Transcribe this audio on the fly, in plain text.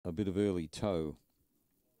a bit of early toe.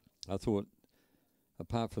 I thought,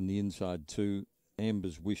 apart from the inside two,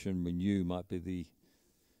 Amber's Wish and Renew might be the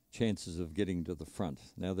chances of getting to the front.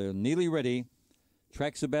 Now they're nearly ready.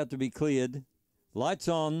 Track's about to be cleared. Lights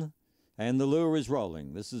on, and the lure is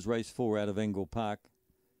rolling. This is race 4 out of Angle-Park.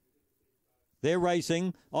 They're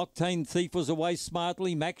racing. Octane Thief was away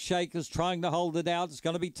smartly. Max Shake is trying to hold it out. It's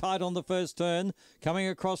going to be tight on the first turn. Coming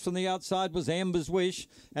across from the outside was Amber's Wish.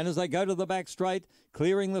 And as they go to the back straight,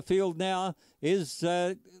 clearing the field now is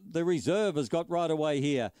the reserve has got right away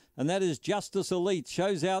here. And that is Justice Elite.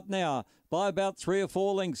 Shows out now by about 3 or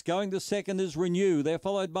 4 lengths. Going to second is Renew. They're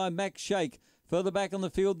followed by Max Shake. Further back on the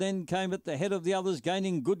field then came at the head of the others,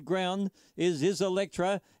 gaining good ground, is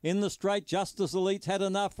Electra. In the straight, Justice Elite's had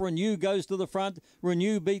enough. Renew goes to the front.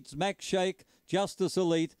 Renew beats Max Shake, Justice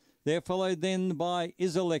Elite. They're followed then by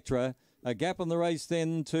Electra. A gap on the race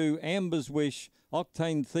then to Amber's Wish.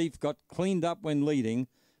 Octane Thief got cleaned up when leading.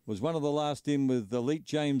 Was one of the last in with Elite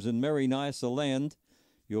James and Merry Nice, a land.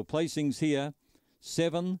 Your placings here,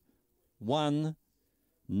 7, 1,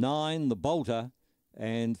 9, the Bolter.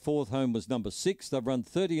 And fourth home was number 6. They've run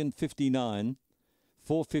 30 and 59,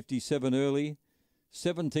 4:57 early,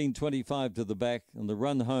 17:25 to the back, and the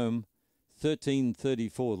run home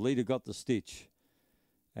 13:34. Leader got the stitch,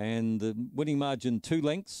 and the winning margin 2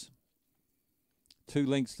 lengths. 2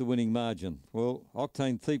 lengths the winning margin. Well,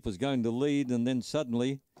 Octane Thief was going to lead, and then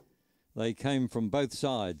suddenly they came from both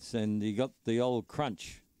sides, and he got the old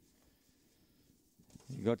crunch.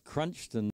 He got crunched and